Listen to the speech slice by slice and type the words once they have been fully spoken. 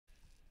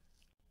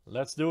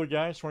Let's do it,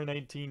 guys.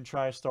 2019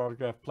 Tristar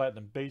Autograph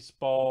Platinum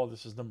Baseball.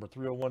 This is number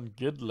 301.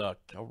 Good luck.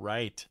 All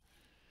right.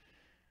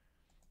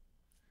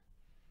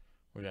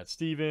 We got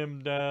Steve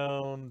M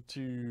down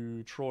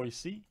to Troy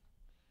C.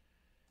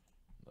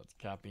 Let's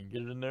copy and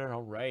get it in there.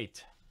 All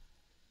right.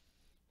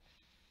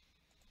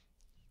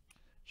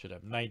 Should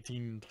have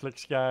 19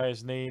 clicks,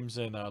 guys. Names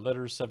and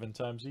letters 7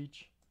 times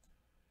each.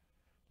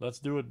 Let's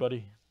do it,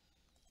 buddy.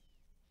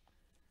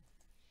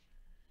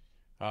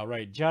 All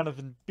right.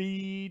 Jonathan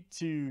B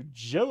to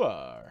Joe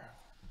R.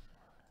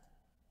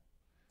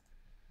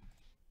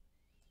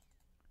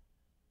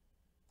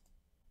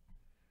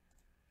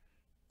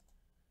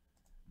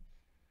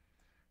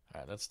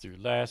 All right, let's do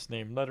last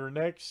name letter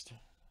next.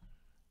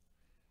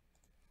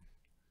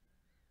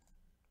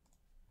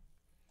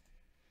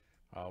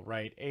 All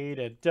right, A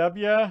to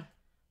W.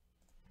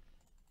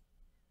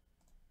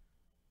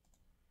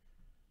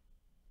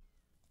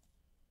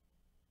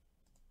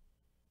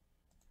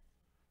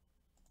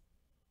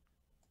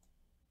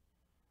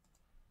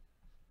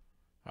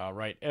 All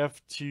right,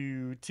 F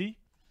to T.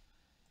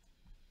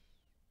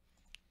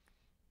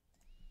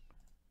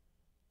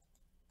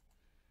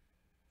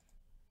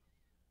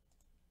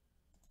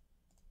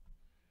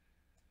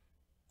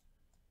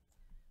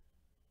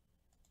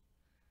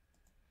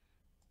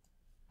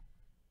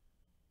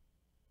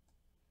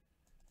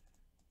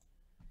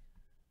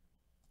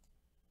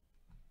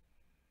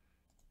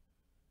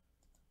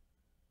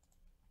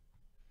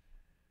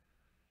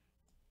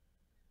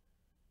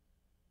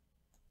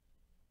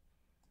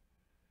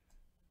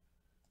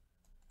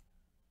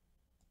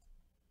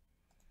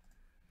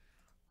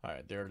 All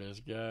right, there it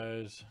is,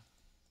 guys.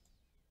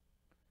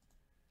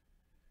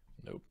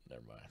 Nope,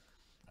 never mind.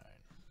 All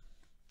right.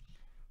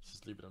 Let's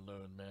just leave it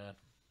alone, man.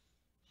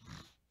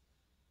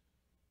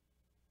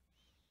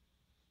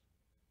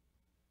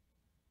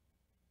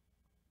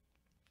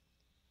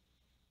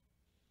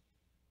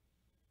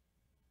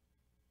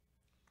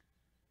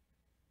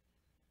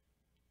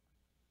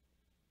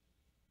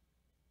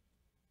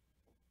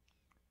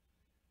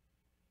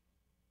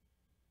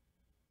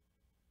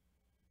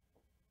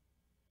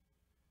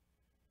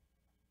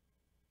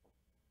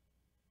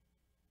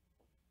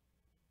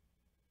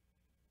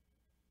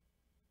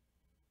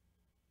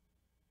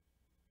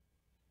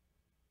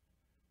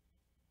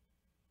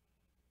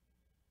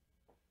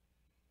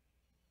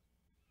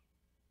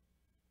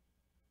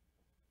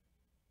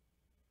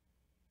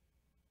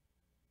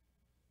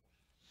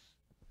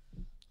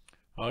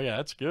 Oh, yeah,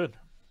 that's good.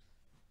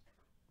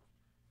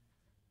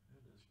 That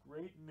is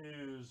great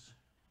news.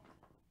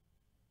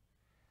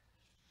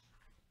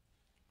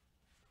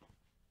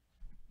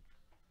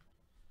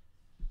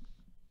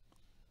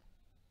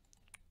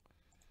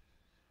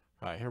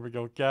 All right, here we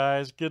go,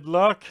 guys. Good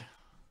luck.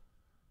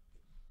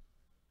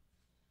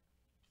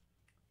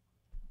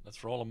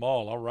 Let's roll them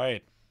all. All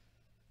right.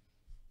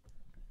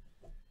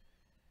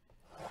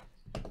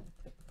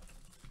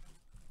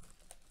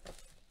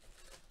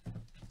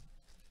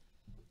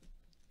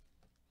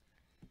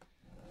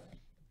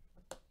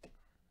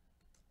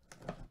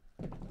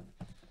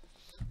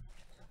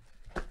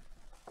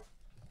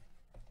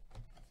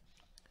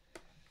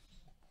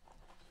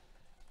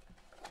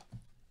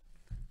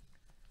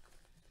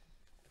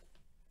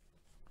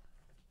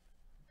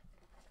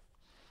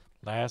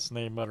 Last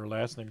name letter.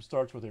 Last name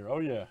starts with here. Oh,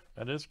 yeah,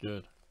 that is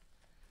good.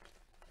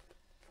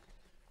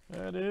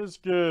 That is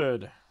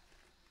good.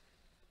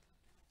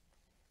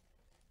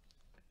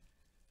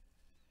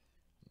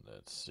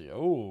 Let's see.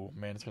 Oh,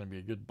 man, it's going to be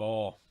a good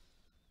ball.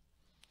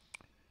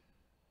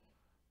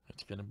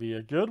 It's going to be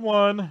a good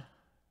one.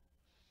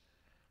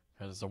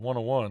 Because it's a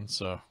 101,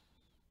 so.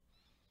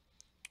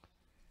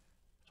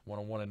 It's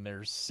 101 in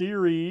their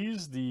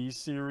series. The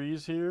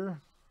series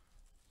here.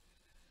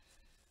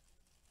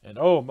 And,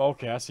 oh,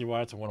 okay, I see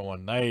why it's a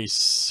 101.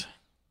 Nice.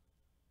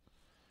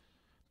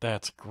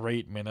 That's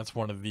great, man. That's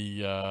one of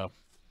the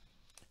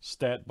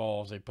stat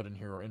balls they put in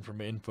here, or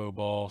info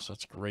balls.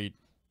 That's great.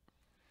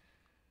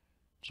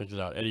 Check it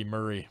out. Eddie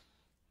Murray.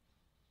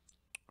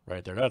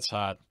 Right there. That's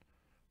hot.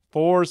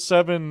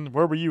 4/7.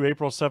 Where were you?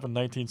 April 7,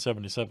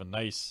 1977.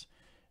 Nice.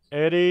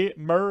 Eddie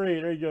Murray.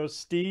 There you go,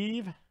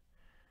 Steve.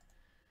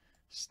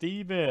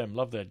 Steve M.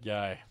 Love that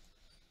guy.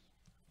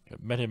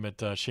 Met him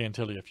at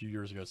Chantilly a few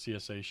years ago,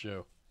 CSA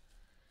show.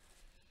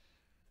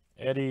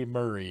 Eddie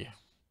Murray.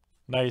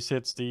 Nice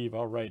hit, Steve.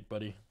 All right,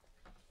 buddy.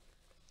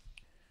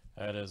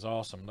 That is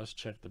awesome. Let's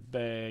check the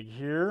bag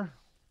here.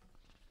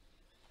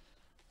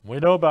 We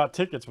know about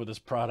tickets with this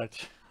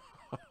product.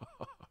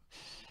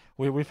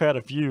 We've had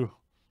a few.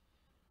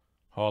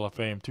 Hall of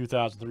Fame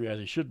 2003, as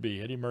he should be.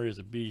 Eddie Murray is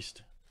a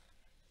beast.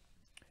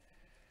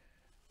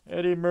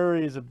 Eddie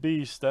Murray is a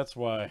beast. That's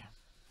why.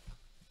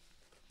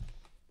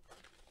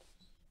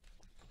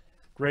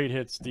 Great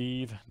hit,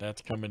 Steve.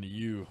 That's coming to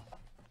you.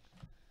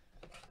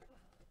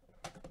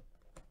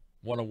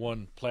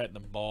 101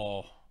 platinum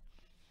ball.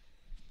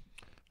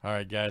 All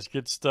right, guys.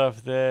 Good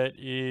stuff. That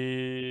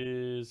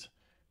is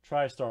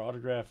Tristar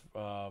Autograph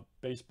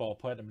Baseball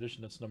Platinum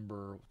Edition. That's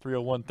number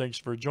 301. Thanks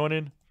for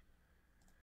joining.